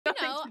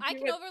know, I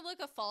can overlook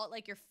a fault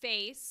like your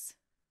face.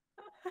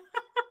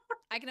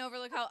 I can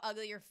overlook how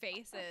ugly your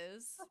face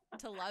is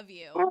to love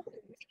you.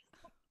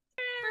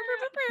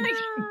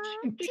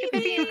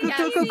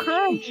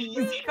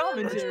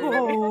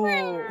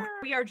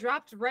 We are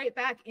dropped right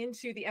back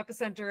into the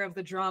epicenter of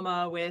the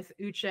drama with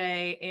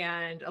Uche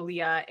and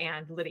Aaliyah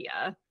and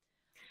Lydia.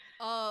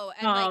 Oh,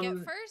 and like at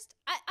first,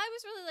 I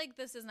was really like,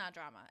 this is not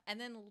drama. And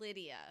then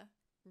Lydia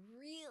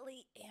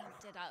really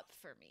amped it up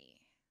for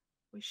me.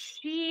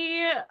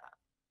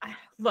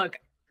 Look,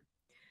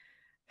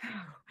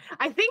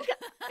 I think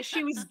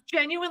she was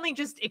genuinely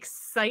just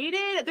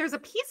excited. There's a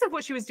piece of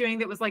what she was doing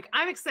that was like,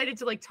 I'm excited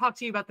to like talk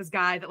to you about this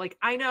guy that like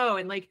I know,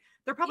 and like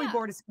they're probably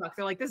bored as fuck.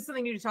 They're like, this is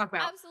something you need to talk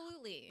about.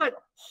 Absolutely. But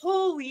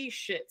holy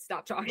shit,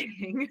 stop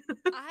talking.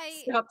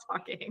 Stop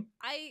talking.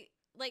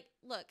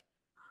 Look,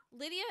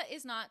 Lydia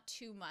is not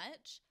too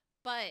much,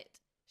 but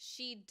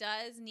she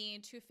does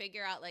need to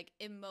figure out like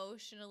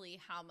emotionally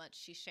how much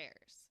she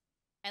shares.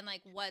 And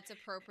like what's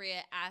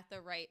appropriate at the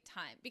right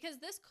time. Because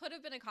this could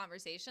have been a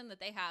conversation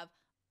that they have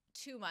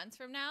 2 months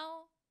from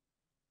now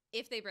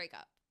if they break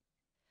up.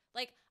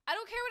 Like, I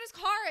don't care what his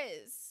car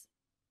is.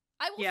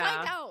 I will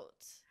find out.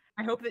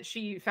 I hope that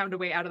she found a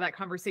way out of that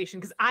conversation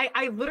because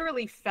I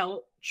literally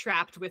felt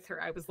trapped with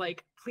her. I was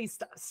like, please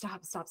stop.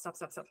 I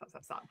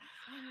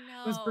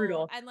know. It was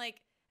brutal. And like,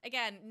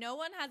 again, no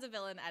one has a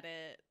villain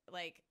edit.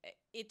 Like,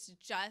 it's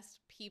just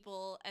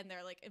people and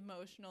their like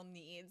emotional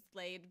needs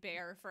laid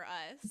bare for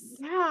us.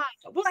 Yeah.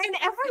 Well, and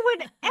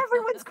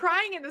everyone's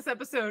crying in this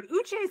episode.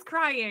 Uche's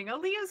crying.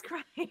 Aaliyah's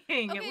crying.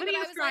 Okay,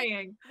 Lydia's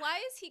crying. Like, why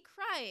is he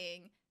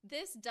crying?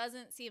 This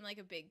doesn't seem like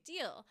a big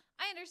deal.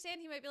 I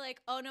understand he might be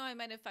like, oh no, I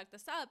might have fucked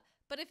this up.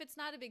 But if it's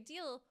not a big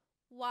deal,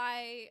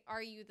 why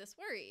are you this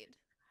worried?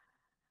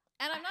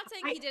 And I'm not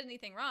saying he did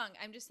anything wrong.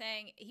 I'm just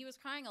saying he was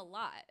crying a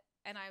lot.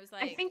 And I was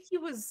like, I think he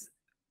was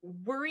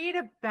worried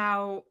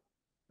about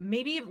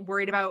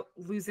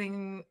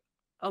losing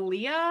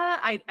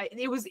Aaliyah.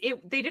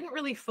 They didn't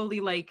really fully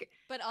like.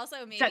 But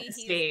also maybe set the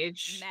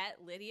stage.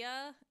 Met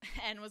Lydia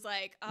and was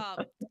like, oh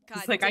God,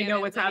 it's like I know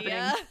what's Lydia.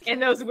 happening in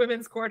those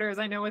women's quarters.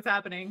 I know what's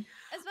happening.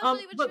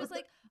 Especially when she was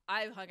like,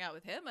 I've hung out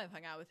with him. I've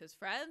hung out with his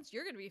friends.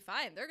 You're gonna be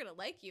fine. They're gonna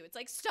like you. It's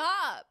like,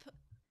 stop.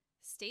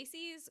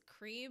 Stacy's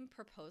cream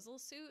proposal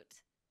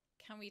suit.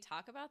 Can we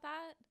talk about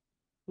that?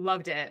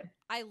 Loved it.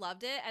 I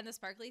loved it. And the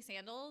sparkly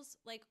sandals,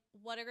 like,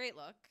 what a great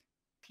look.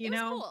 It was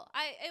cool.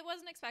 It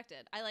wasn't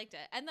expected. I liked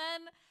it. And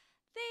then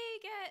they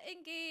get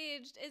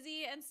engaged,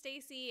 Izzy and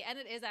Stacy, and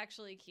it is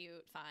actually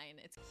cute. Fine.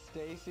 It's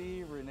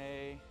Stacy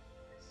Renee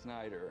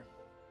Snyder.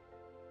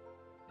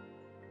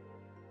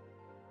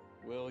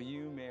 Will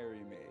you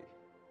marry me?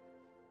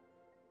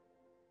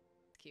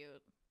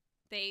 Cute.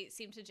 They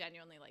seem to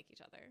genuinely like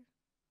each other.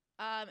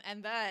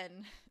 And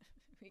then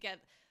we get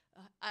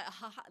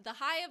the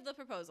high of the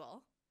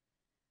proposal.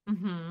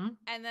 Mm-hmm.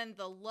 And then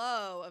the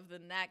low of the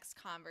next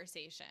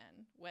conversation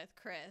with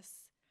Chris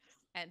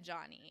and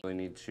Johnny. I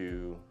need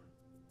to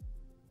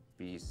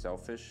be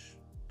selfish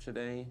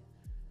today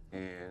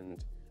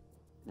and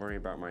worry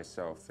about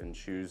myself and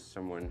choose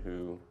someone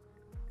who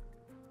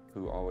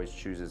always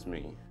chooses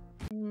me.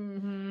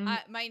 Mm-hmm.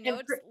 My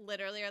notes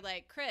literally are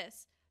like,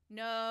 Chris,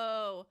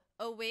 no.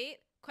 Oh, wait,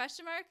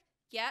 question mark?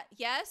 Yeah,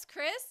 yes,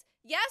 Chris?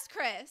 Yes,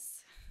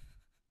 Chris.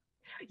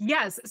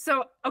 Yes.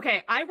 So,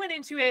 okay, I went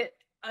into it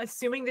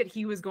assuming that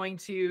he was going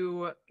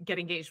to get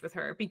engaged with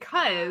her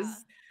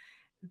because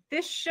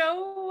this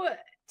show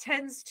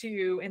tends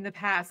to, in the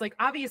past, like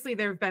obviously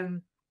there have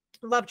been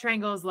love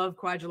triangles, love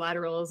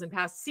quadrilaterals in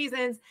past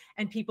seasons,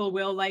 and people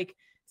will like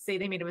say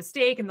they made a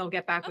mistake and they'll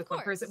get back with one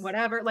person,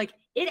 whatever. Like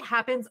it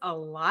happens a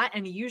lot,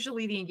 and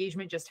usually the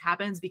engagement just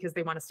happens because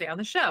they want to stay on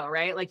the show,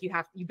 right? Like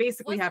you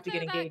basically have to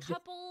get engaged.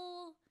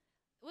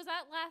 Was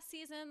that last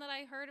season that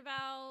I heard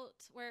about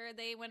where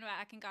they went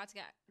back and got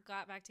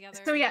back together?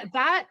 So yeah,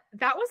 that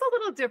was a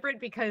little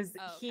different because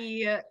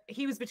he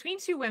was between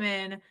two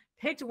women,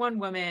 picked one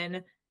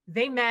woman,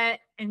 they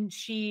met, and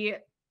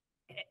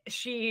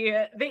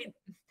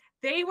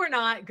they were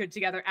not good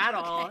together at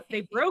all.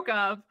 They broke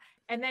up,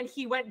 and then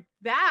he went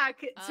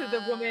back to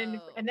the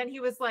woman, and then he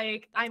was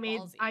like, I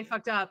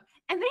fucked up,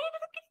 and they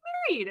ended up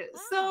getting married.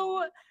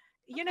 So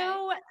you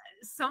know,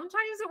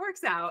 sometimes it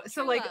works out.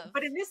 So like,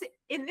 but in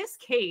this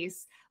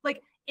case,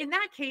 like in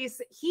that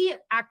case, he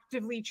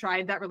actively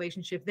tried that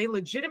relationship. They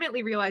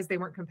legitimately realized they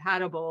weren't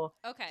compatible.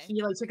 Okay.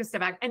 He like took a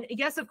step back. And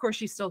yes, of course,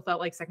 she still felt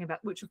like second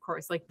best, which of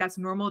course, like that's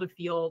normal to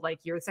feel like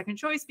you're the second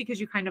choice because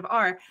you kind of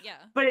are. Yeah.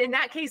 But in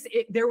that case,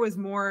 it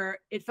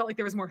felt like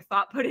there was more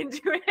thought put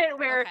into it.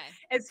 Where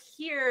as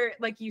here,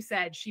 like you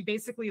said, she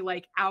basically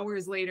like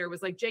hours later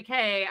was like, JK,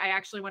 I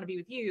actually want to be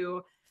with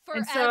you. Forever.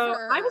 And so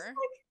I was like,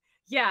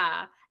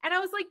 yeah. And I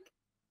was like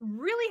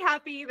really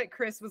happy that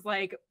Chris was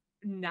like,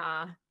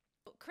 nah.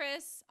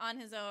 Chris on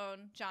his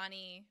own,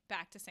 Johnny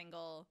back to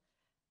single.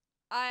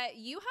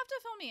 You have to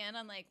fill me in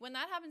on like when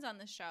that happens on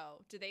the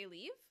show, do they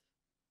leave?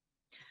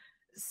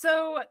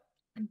 So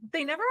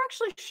they never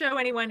actually show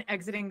anyone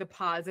exiting the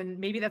pods, and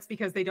maybe that's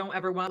because they don't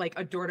ever want like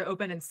a door to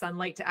open and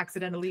sunlight to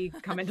accidentally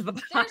come into the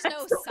pod. There's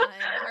no sun.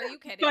 Are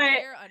kidding.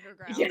 But- They're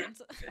underground.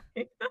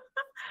 Yeah.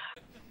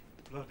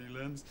 Bloody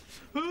lens.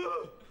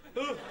 No,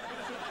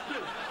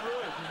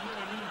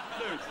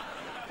 it's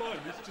fine.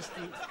 It's just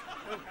that.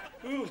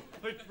 I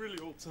really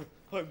ought to.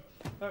 I'm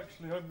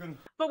gonna.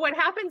 But what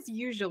happens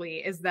usually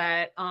is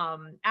that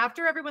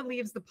after everyone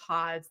leaves the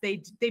pods,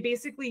 they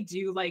basically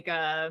do like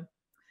a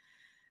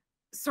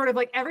sort of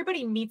like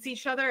everybody meets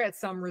each other at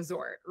some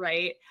resort,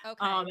 right?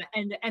 Okay.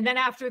 And then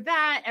after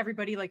that,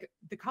 everybody, like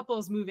the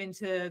couples, move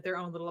into their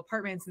own little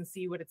apartments and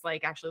see what it's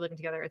like actually living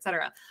together,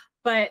 etc.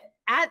 But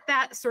at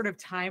that sort of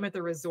time at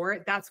the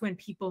resort, that's when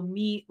people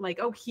meet, like,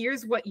 oh,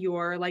 here's what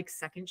your like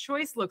second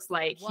choice looks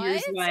like.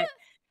 Here's What?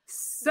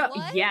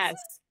 What? yes.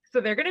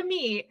 So they're gonna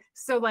meet.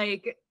 So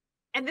like,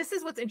 and this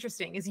is what's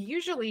interesting is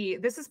usually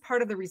this is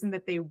part of the reason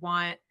that they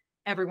want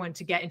everyone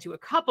to get into a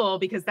couple,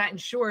 because that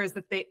ensures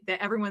that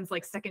everyone's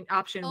like second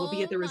option will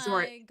be at the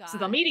resort, so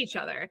they'll meet each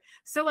other.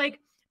 So like,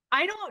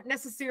 I don't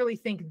necessarily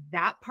think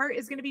that part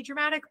is going to be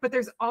dramatic, but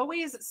there's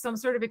always some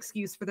sort of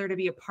excuse for there to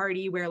be a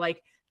party where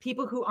like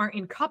people who aren't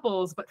in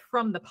couples but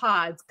from the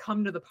pods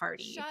come to the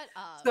party. Shut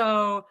up.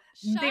 So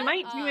they Shut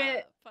might do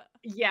it. up.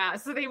 Yeah,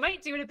 so they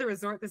might do it at the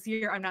resort this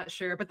year. I'm not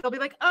sure, but they'll be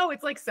like, oh,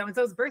 it's like so and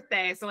so's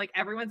birthday, so like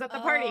everyone's at the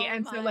party,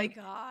 and so like,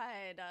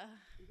 God.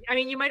 I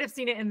mean, you might have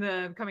seen it in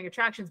the coming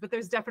attractions, but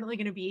there's definitely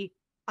going to be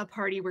a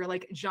party where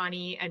like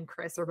Johnny and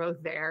Chris are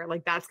both there.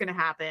 Like that's going to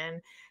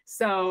happen.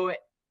 So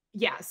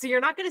yeah, so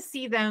you're not going to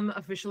see them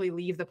officially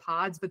leave the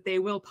pods, but they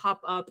will pop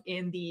up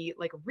in the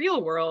like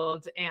real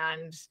world,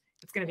 and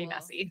it's going to be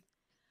messy.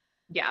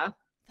 Yeah.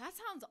 That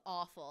sounds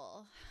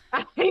awful.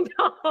 I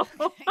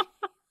know.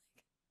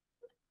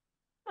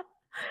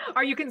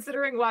 Are you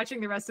considering watching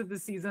the rest of the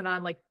season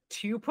on like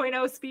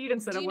 2.0 speed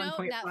instead of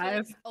 1.5?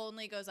 Netflix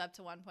only goes up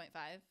to 1.5?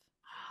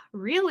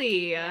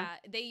 Really? Yeah,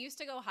 they used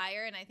to go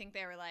higher, and I think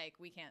they were like,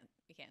 we can't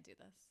do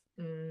this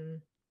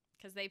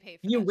because they pay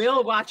for. You will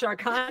shit. Watch our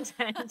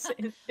content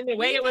in the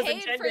way it was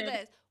intended. For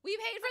this. We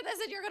paid for this,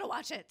 and you're gonna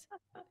watch it.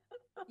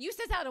 You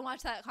sit down and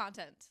watch that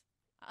content.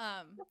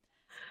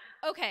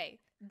 Okay,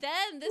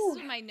 then this is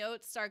when my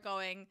notes start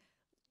going.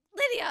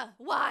 Lydia,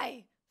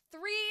 why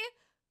 3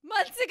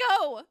 months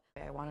ago?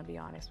 I want to be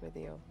honest with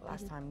you.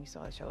 Last time we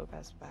saw each other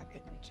was back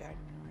in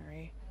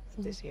January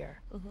this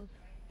year.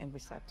 And we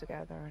slept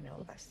together and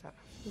all that stuff.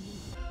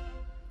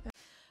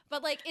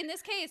 But like in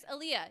this case,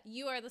 Aaliyah,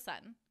 you are the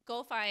son.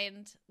 Go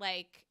find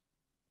like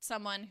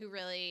someone who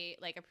really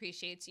like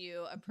appreciates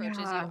you, approaches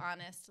you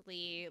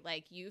honestly,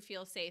 like you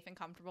feel safe and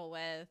comfortable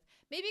with.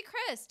 Maybe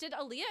Chris. Did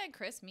Aaliyah and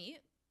Chris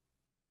meet?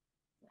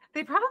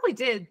 They probably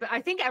did, but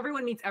I think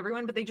everyone meets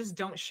everyone, but they just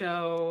don't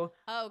show.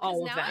 Oh,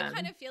 because now I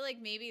kind of feel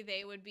like maybe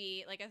they would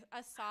be like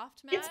a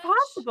soft match. It's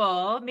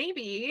possible,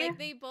 maybe. Like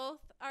they both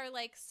are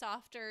like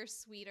softer,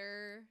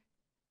 sweeter.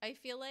 I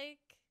feel like.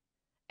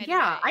 Anyway,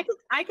 yeah,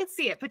 I could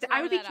see it, but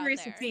I would be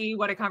curious to see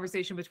what a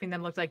conversation between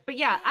them looked like. But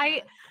yeah,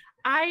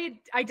 I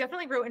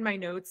definitely wrote in my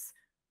notes,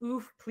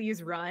 "Oof,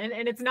 please run,"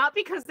 and it's not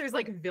because there's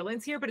like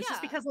villains here, but it's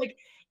just because like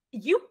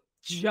you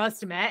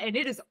just met and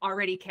it is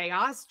already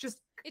chaos.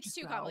 It's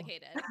too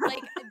complicated.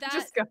 Like that.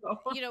 Just go.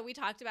 You know, we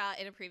talked about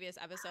in a previous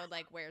episode,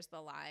 like where's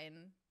the line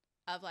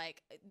of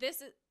like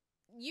this is.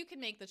 You can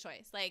make the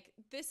choice. Like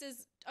this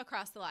is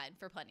across the line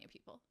for plenty of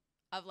people.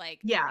 Of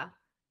like yeah.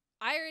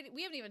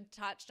 We haven't even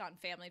touched on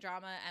family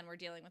drama, and we're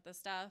dealing with this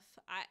stuff.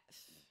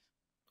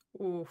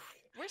 Oof.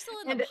 We're still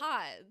in the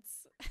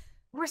pods.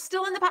 We're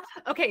still in the pods.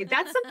 Okay,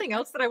 that's something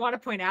else that I want to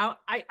point out.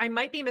 I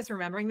might be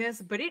misremembering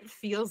this, but it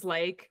feels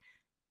like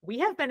we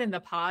have been in the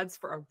pods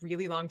for a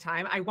really long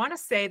time. I want to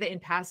say that in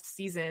past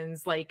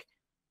seasons, like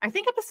I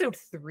think episode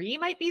 3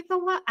 might be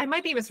I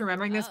might be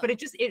misremembering this, but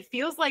it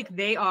feels like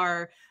they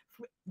are.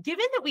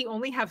 Given that we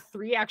only have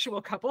 3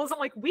 actual couples, I'm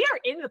like, we are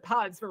in the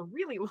pods for a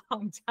really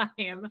long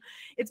time.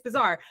 It's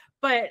bizarre.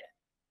 But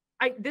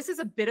this is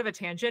a bit of a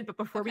tangent, but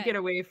before we get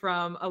away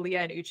from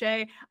Aaliyah and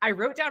Uche, I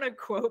wrote down a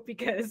quote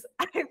because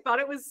I thought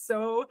it was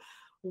so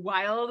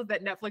wild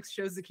that Netflix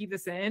chose to keep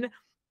this in.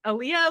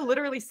 Aaliyah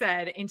literally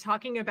said, in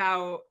talking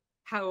about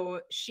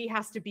how she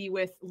has to be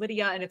with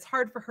Lydia and it's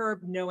hard for her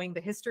knowing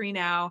the history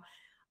now,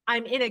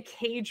 I'm in a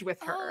cage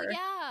with her. Oh,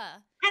 yeah.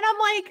 And I'm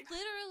like,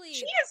 literally,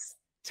 she is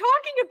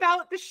talking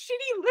about the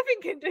shitty living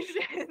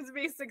conditions,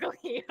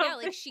 basically. Yeah,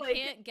 like she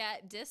can't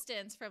get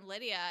distance from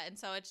Lydia, and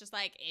so it's just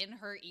like in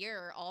her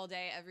ear all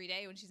day, every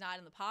day when she's not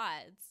in the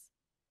pods.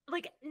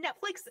 Like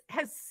Netflix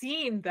has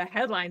seen the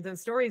headlines and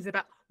stories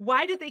about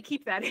why did they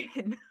keep that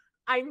in?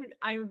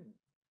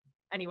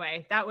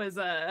 Anyway, that was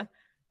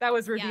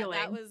revealing.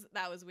 Yeah,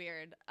 that was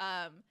weird.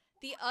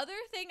 The other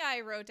thing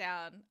I wrote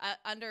down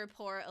under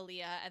poor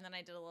Aaliyah, and then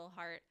I did a little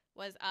heart,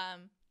 was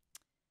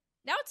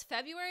now it's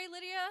February,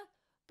 Lydia.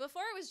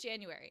 Before it was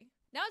January.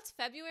 Now it's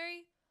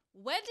February.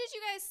 When did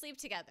you guys sleep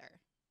together?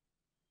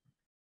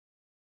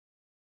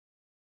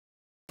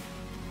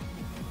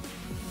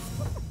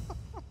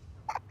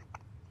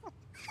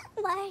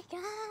 My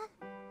God.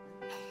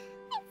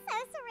 It's so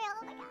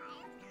surreal, my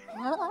God.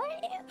 How are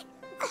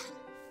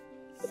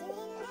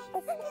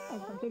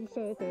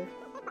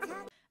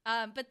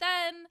you? But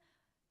then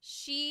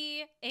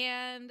she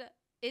and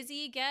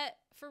Izzy get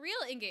for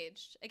real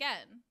engaged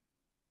again.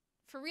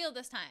 For real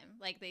this time.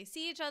 Like, they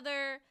see each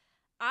other.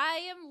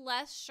 I am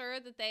less sure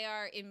that they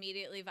are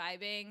immediately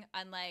vibing,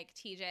 unlike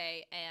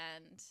TJ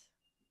and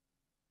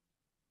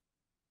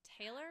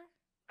Taylor?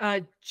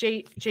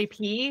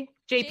 JP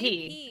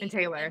and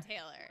Taylor.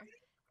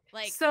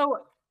 Like,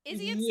 so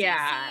Izzy and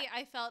yeah. Stacey,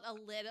 I felt a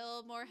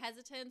little more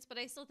hesitant, but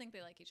I still think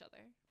they like each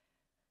other.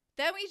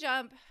 Then we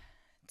jump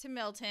to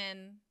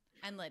Milton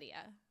and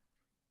Lydia.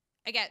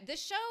 Again,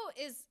 this show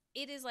is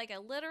like a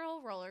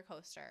literal roller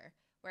coaster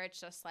where it's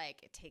just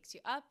like it takes you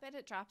up and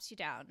it drops you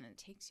down, and it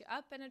takes you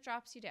up and it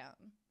drops you down.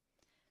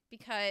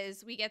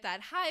 Because we get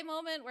that high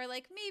moment where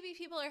like maybe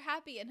people are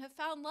happy and have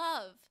found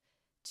love,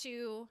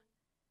 to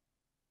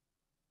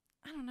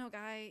I don't know,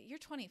 Guy, you're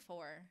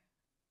 24.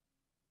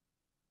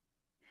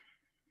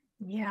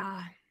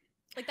 Yeah.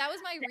 Like, that was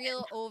my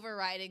real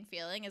overriding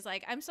feeling, is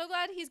like, I'm so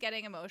glad he's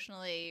getting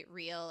emotionally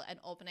real and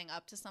opening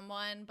up to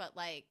someone, but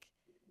like,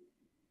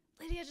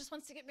 Lydia just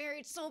wants to get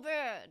married so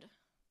bad.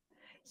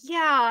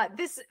 Yeah,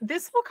 this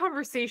whole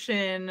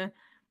conversation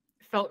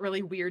felt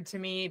really weird to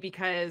me,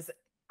 because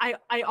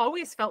I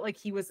always felt like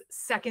he was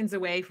seconds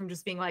away from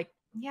just being like,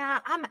 yeah,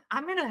 I'm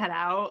gonna head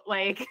out.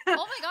 Like, oh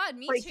my God,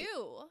 me like,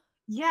 too.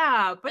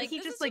 Yeah, but like, he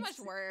this just is like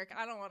too much work.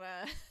 I don't want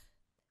to.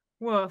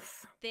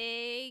 Woof.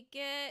 They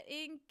get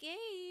engaged.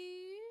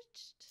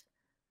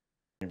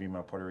 You be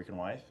my Puerto Rican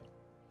wife?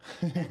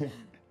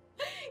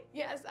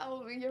 Yes, I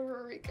will be your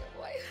Puerto Rican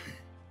wife.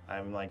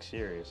 I'm like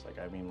serious. Like,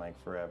 I mean, like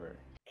forever.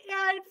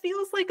 Yeah, it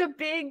feels like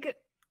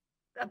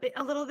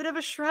a little bit of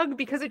a shrug,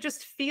 because it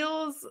just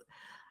feels.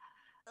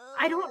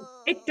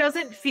 It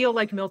doesn't feel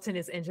like Milton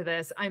is into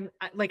this. And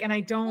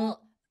I don't.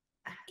 Well,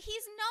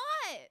 he's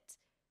not.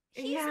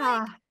 He's yeah.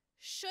 like,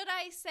 should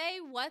I say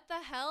what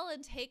the hell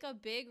and take a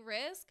big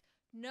risk?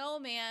 No,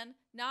 man,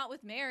 not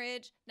with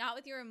marriage, not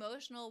with your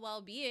emotional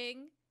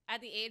well-being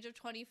at the age of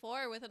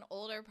 24 with an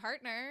older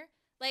partner.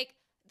 Like,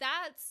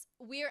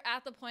 we're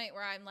at the point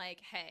where I'm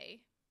like, hey,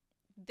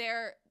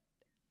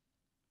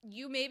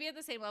 you may be at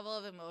the same level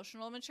of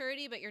emotional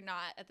maturity, but you're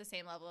not at the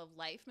same level of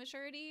life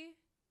maturity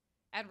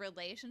and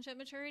relationship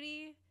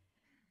maturity.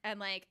 And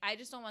like, I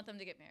just don't want them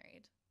to get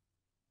married.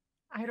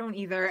 I don't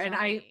either. Sorry.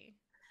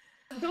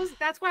 And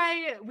that's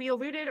why we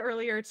alluded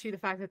earlier to the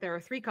fact that there are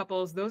 3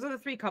 couples. Those are the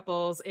 3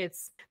 couples.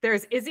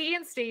 There's Izzy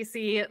and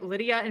Stacey,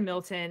 Lydia and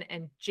Milton,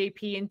 and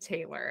JP and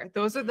Taylor.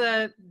 Those are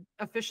the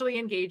officially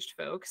engaged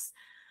folks.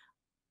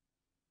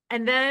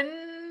 And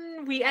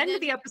then we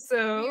end the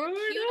episode. We're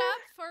queued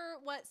up for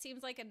what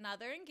seems like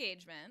another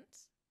engagement.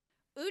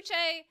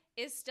 Uche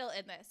is still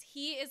in this.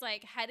 He is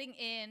like heading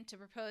in to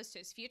propose to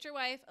his future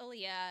wife,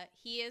 Aaliyah.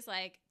 He is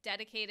like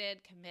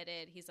dedicated,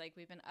 committed. He's like,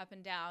 we've been up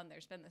and down.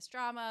 There's been this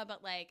drama,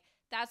 but like,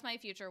 that's my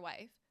future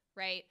wife,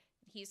 right?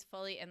 He's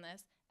fully in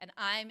this, and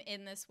I'm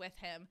in this with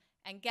him.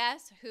 And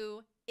guess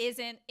who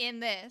isn't in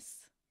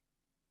this?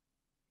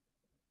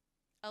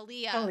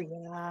 Aaliyah. Oh,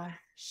 yeah.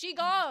 She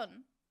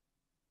gone.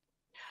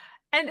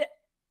 And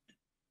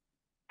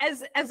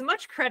as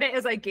much credit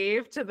as I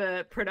gave to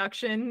the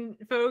production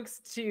folks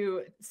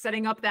to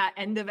setting up that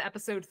end of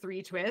episode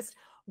 3 twist,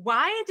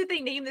 why did they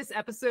name this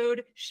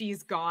episode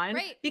She's Gone?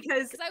 Right.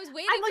 Because I was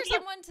waiting for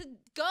someone to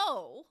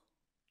go.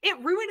 It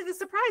ruined the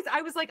surprise.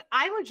 I was like,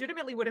 I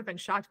legitimately would have been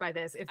shocked by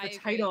this if the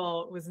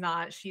title was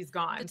not She's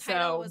Gone. The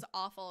title was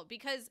awful,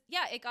 because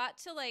yeah, it got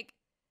to like,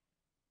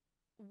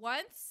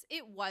 once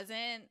it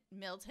wasn't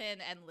Milton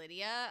and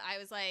Lydia, I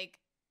was like,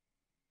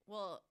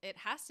 well, it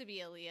has to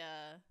be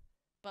Aaliyah.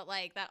 But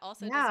like, that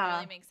also doesn't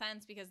really make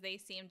sense, because they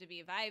seem to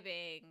be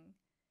vibing.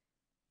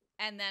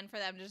 And then for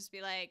them to just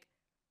be like,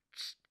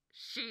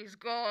 she's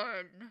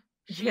gone.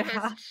 She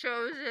has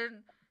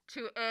chosen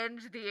to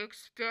end the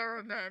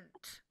experiment.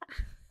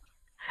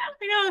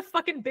 I know, the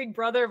fucking Big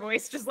Brother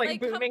voice just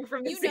like booming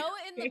from the You know,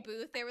 in the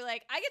booth, they were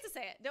like, I get to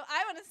say it. No,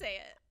 I want to say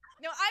it.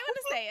 No, I want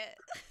to say it.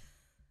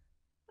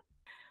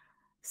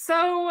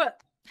 So,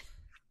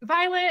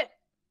 Violet,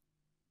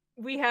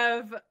 we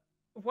have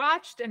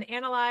watched and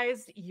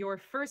analyzed your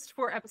first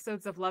 4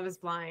 episodes of Love is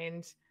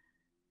Blind.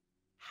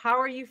 How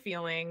are you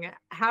feeling?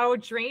 How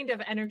drained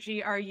of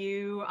energy are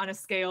you on a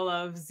scale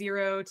of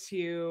 0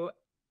 to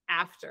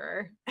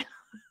after?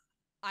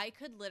 I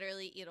could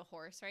literally eat a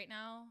horse right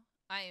now.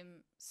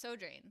 I'm so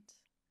drained,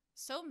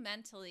 so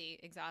mentally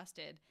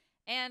exhausted.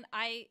 And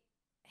I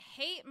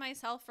hate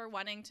myself for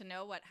wanting to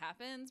know what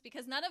happens,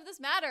 because none of this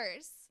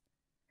matters.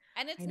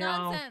 And it's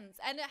nonsense.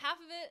 And half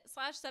of it /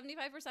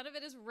 75% of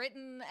it is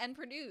written and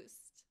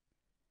produced.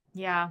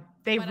 Yeah,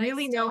 they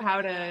really know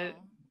how to.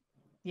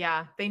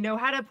 Yeah, they know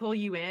how to pull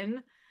you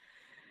in.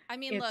 I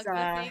mean, look,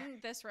 the thing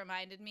this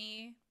reminded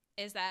me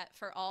is that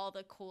for all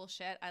the cool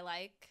shit I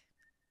like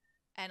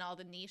and all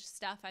the niche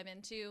stuff I'm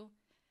into,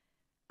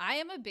 I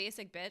am a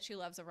basic bitch who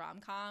loves a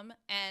rom-com.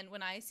 And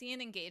when I see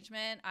an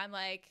engagement, I'm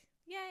like,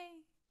 yay.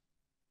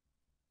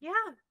 Yeah,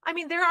 I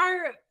mean, there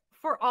are,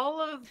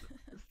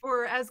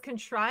 for as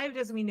contrived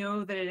as we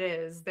know that it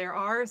is, there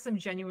are some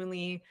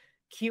genuinely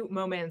cute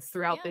moments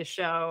throughout this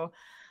show.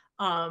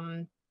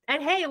 And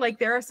And hey, like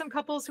there are some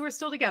couples who are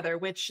still together,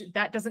 which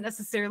that doesn't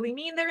necessarily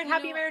mean they're in You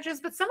happy know- marriages,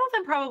 but some of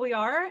them probably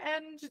are,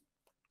 and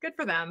good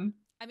for them.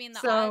 I mean, the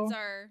So- odds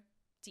are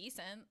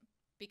decent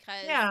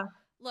because Yeah.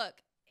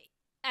 look,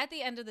 at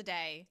the end of the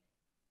day,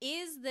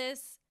 is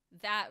this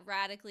that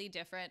radically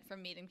different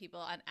from meeting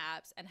people on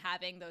apps and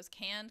having those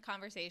canned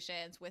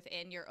conversations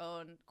within your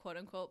own quote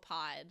unquote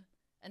pod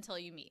until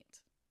you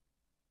meet?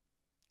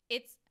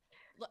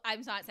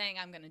 I'm not saying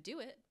I'm going to do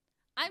it.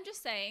 I'm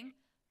just saying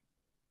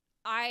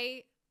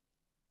I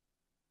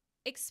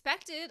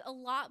expected a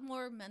lot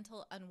more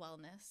mental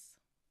unwellness.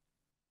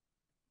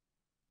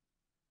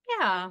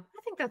 Yeah,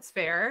 I think that's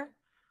fair.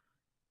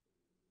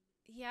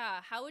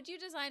 Yeah, how would you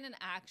design an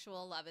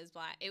actual Love is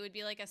Blind? It would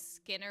be like a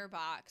Skinner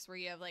box where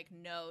you have like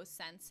no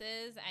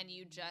senses and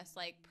you just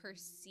like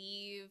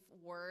perceive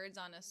words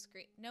on a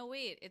screen. No,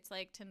 wait, it's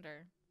like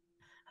Tinder.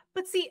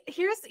 But see,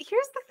 here's the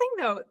thing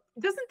though.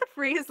 Doesn't the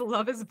phrase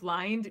love is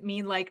blind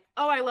mean like,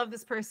 oh, I love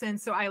this person,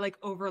 so I like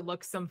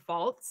overlook some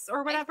faults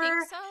or whatever? I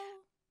think so.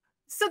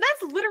 So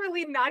that's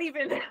literally not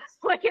even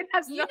like it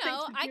has You nothing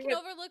know, to do I can with...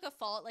 overlook a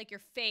fault like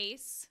your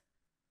face.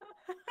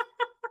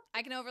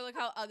 I can overlook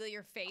how ugly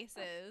your face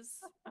is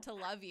to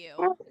love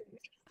you.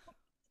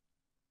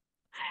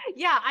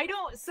 Yeah, I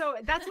don't. So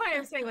that's why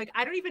I'm saying like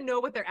I don't even know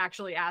what they're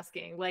actually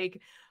asking.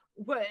 Like,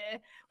 what?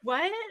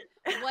 What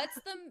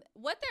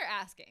they're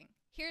asking?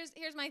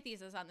 Here's my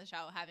thesis on the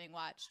show, having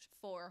watched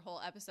 4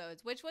 whole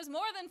episodes, which was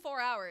more than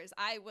 4 hours.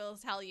 I will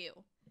tell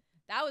you,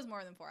 that was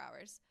more than 4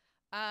 hours.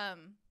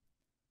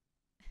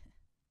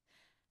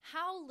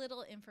 How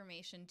little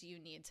information do you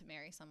need to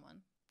marry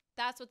someone?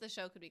 That's what the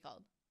show could be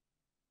called.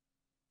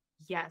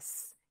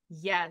 Yes.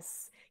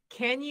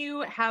 Can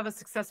you have a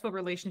successful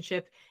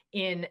relationship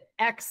in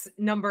X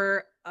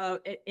number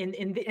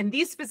in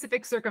these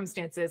specific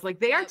circumstances? Like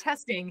they are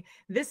testing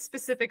this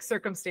specific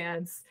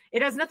circumstance.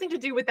 It has nothing to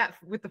do with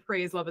the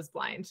phrase love is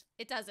blind.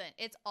 It doesn't.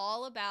 It's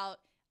all about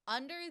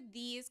under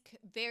these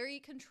very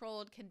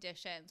controlled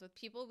conditions with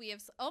people we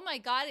have. Oh my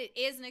God, it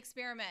is an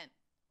experiment.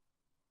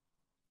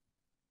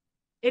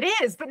 It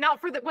is, but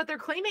not for what they're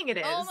claiming it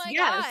is. Oh my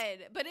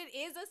God. But it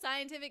is a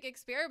scientific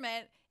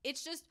experiment.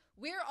 It's just,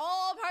 we're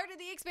all part of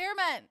the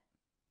experiment.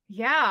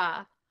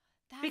 Yeah.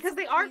 That's because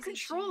they are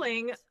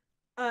controlling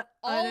all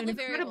an the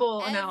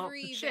incredible amount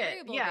every of shit.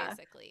 variable, Yeah.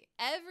 basically.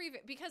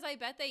 Because I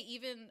bet they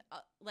even,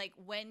 like,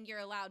 when you're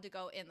allowed to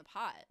go in the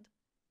pod.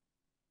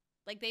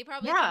 Like, they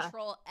probably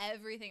control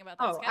everything about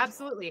that schedule.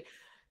 Absolutely.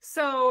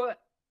 So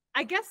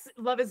I guess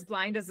Love is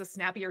Blind is a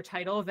snappier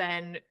title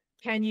than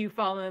can you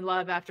fall in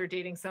love after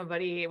dating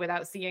somebody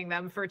without seeing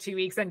them for 2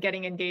 weeks and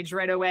getting engaged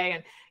right away?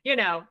 And, you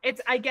know,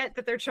 I get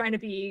that they're trying to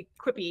be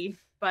quippy,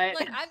 but...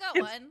 Look, I've got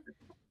one.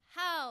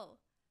 How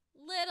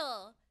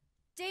little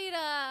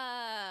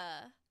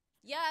data.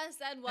 Yes,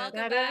 and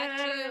welcome back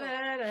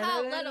to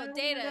how little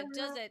data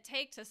does it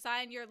take to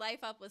sign your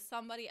life up with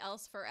somebody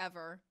else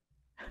forever?